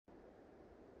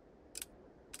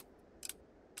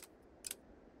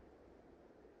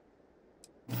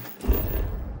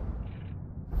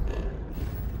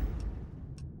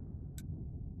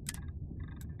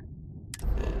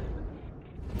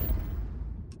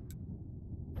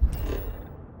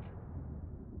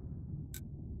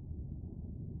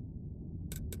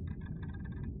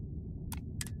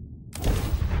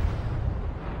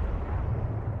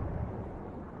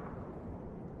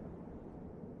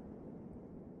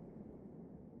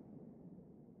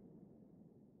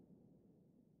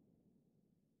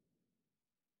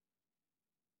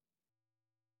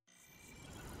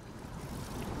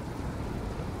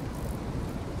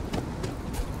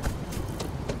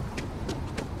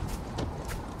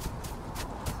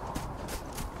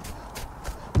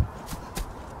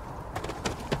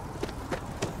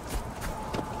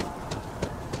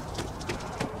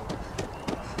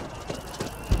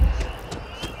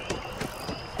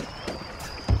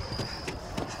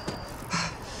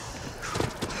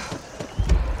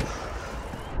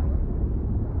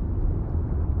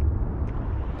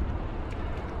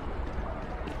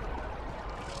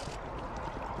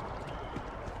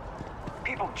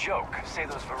joke. Say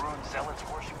those Varun zealots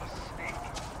worship a snake.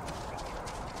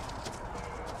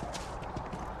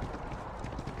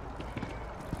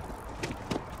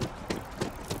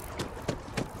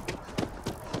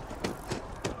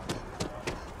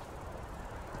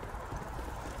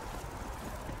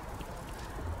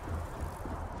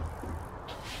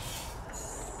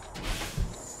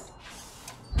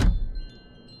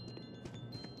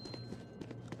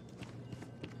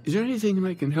 Is there anything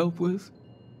I can help with?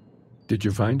 Did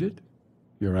you find it?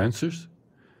 Your answers?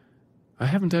 I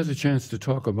haven't had a chance to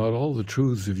talk about all the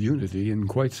truths of unity in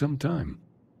quite some time.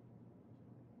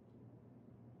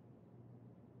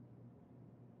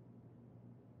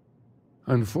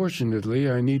 Unfortunately,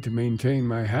 I need to maintain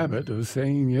my habit of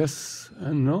saying yes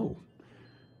and no.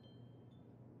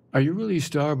 Are you really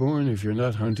starborn if you're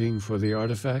not hunting for the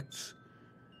artifacts?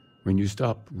 When you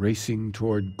stop racing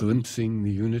toward glimpsing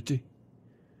the unity?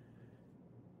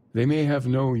 They may have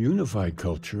no unified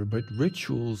culture, but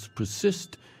rituals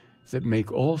persist that make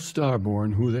all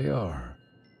starborn who they are.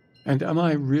 And am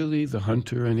I really the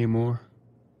hunter anymore?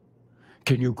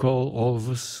 Can you call all of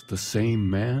us the same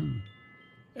man?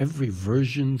 Every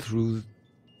version through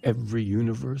every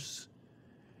universe?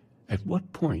 At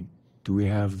what point do we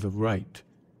have the right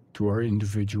to our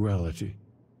individuality?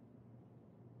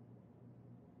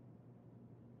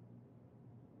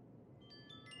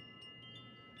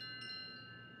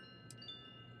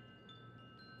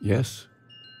 Yes,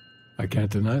 I can't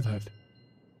deny that.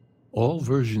 All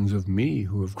versions of me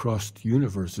who have crossed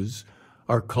universes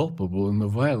are culpable in the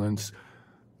violence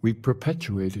we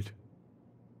perpetuated.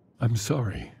 I'm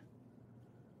sorry.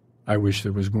 I wish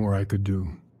there was more I could do.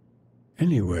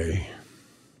 Anyway,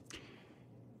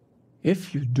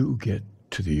 if you do get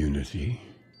to the unity,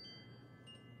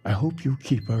 I hope you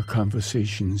keep our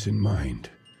conversations in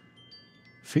mind.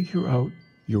 Figure out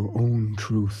your own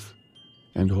truth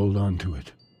and hold on to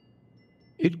it.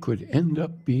 It could end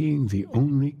up being the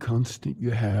only constant you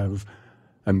have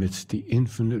amidst the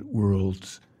infinite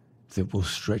worlds that will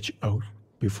stretch out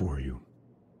before you.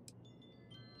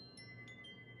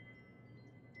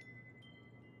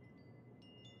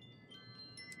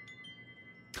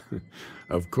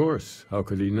 Of course, how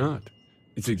could he not?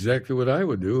 It's exactly what I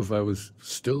would do if I was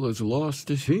still as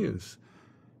lost as he is.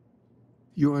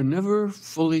 You are never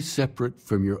fully separate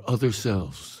from your other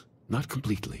selves, not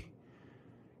completely.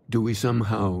 Do we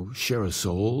somehow share a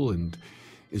soul, and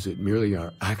is it merely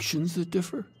our actions that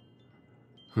differ?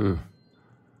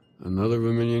 Another of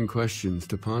a million questions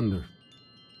to ponder.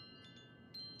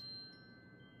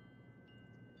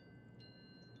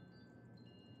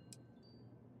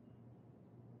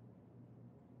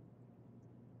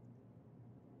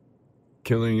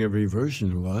 Killing every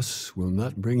version of us will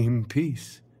not bring him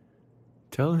peace.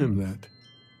 Tell him that.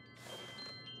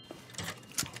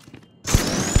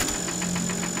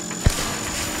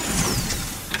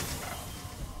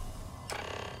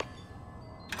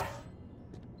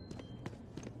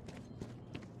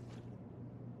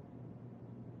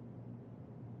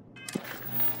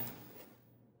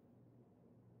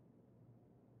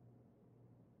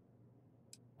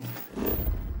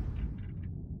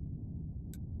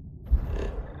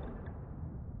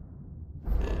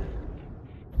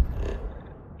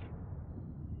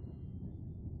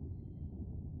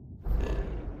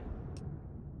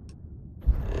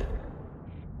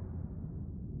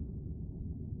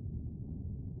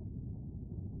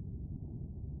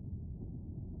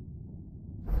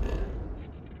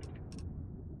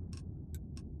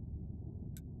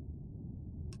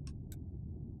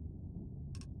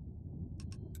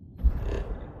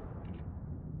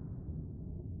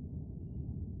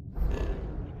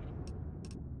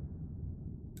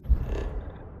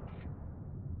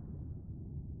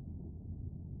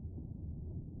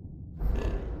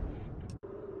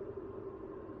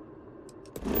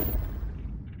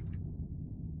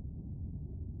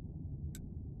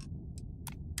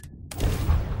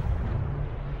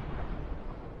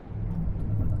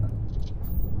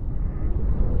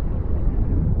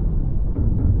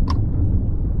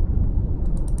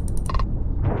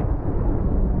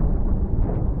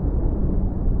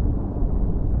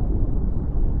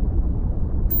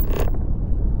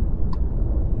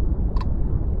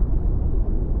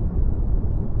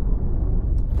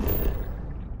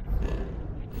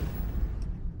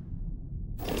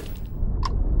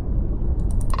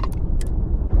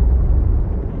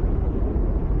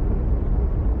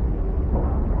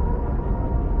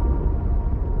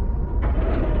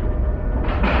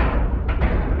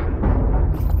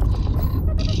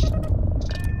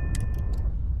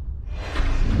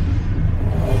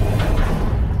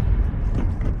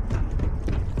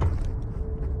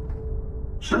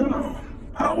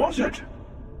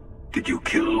 Did you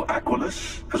kill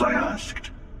Aquilus, as I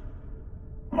asked?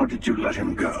 Or did you let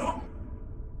him go?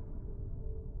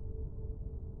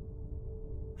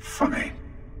 Funny.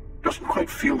 Doesn't quite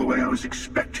feel the way I was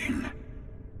expecting.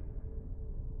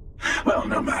 Well,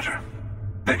 no matter.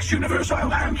 Next universe, I'll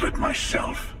handle it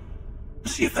myself.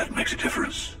 See if that makes a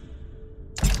difference.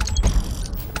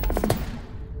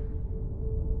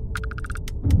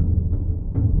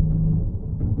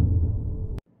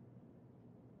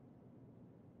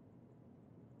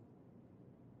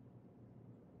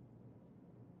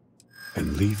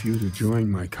 And leave you to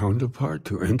join my counterpart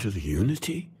to enter the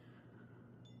Unity?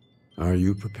 Are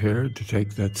you prepared to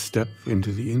take that step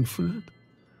into the infinite?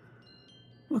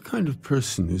 What kind of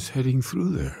person is heading through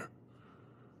there?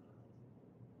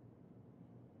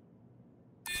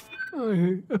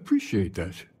 I appreciate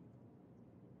that.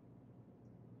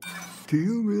 Do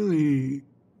you really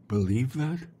believe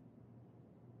that?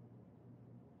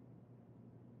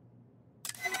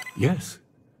 Yes.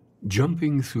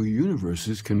 Jumping through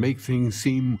universes can make things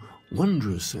seem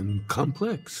wondrous and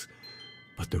complex,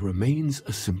 but there remains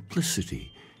a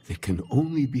simplicity that can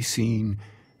only be seen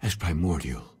as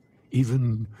primordial,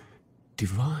 even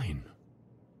divine.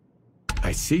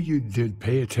 I see you did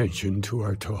pay attention to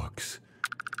our talks.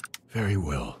 Very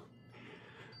well.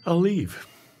 I'll leave.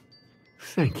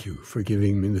 Thank you for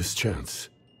giving me this chance.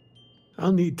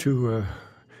 I'll need to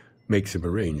make some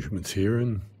arrangements here,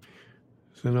 and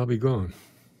then I'll be gone.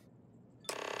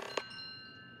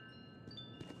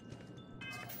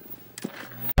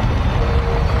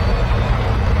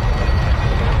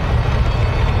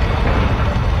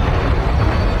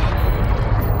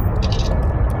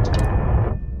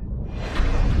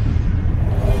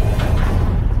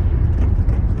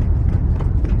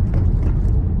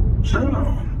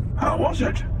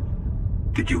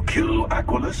 Did you kill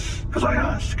Aquilus, as I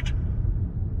asked?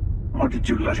 Or did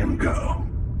you let him go?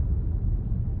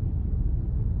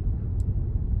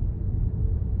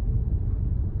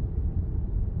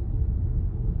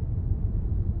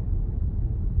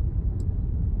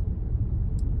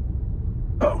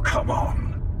 Oh, come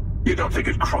on. You don't think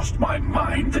it crossed my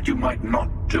mind that you might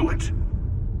not do it?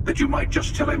 That you might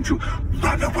just tell him to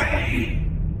run away?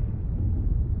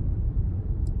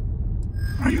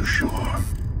 Are you sure?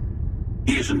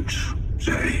 He isn't,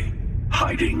 say,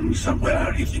 hiding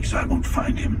somewhere he thinks I won't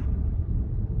find him?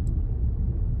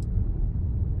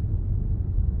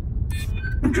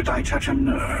 Did I touch a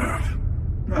nerve?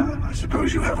 Well, I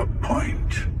suppose you have a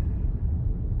point.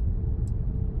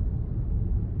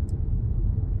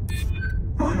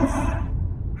 Oh,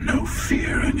 no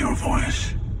fear in your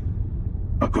voice.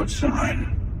 A good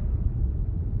sign.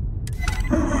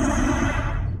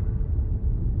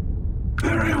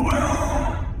 Very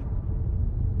well.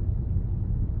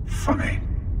 Funny.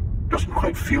 Doesn't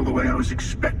quite feel the way I was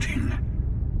expecting.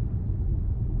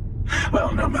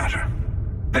 Well, no matter.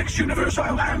 Next universe,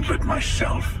 I'll handle it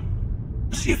myself.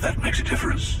 See if that makes a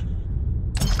difference.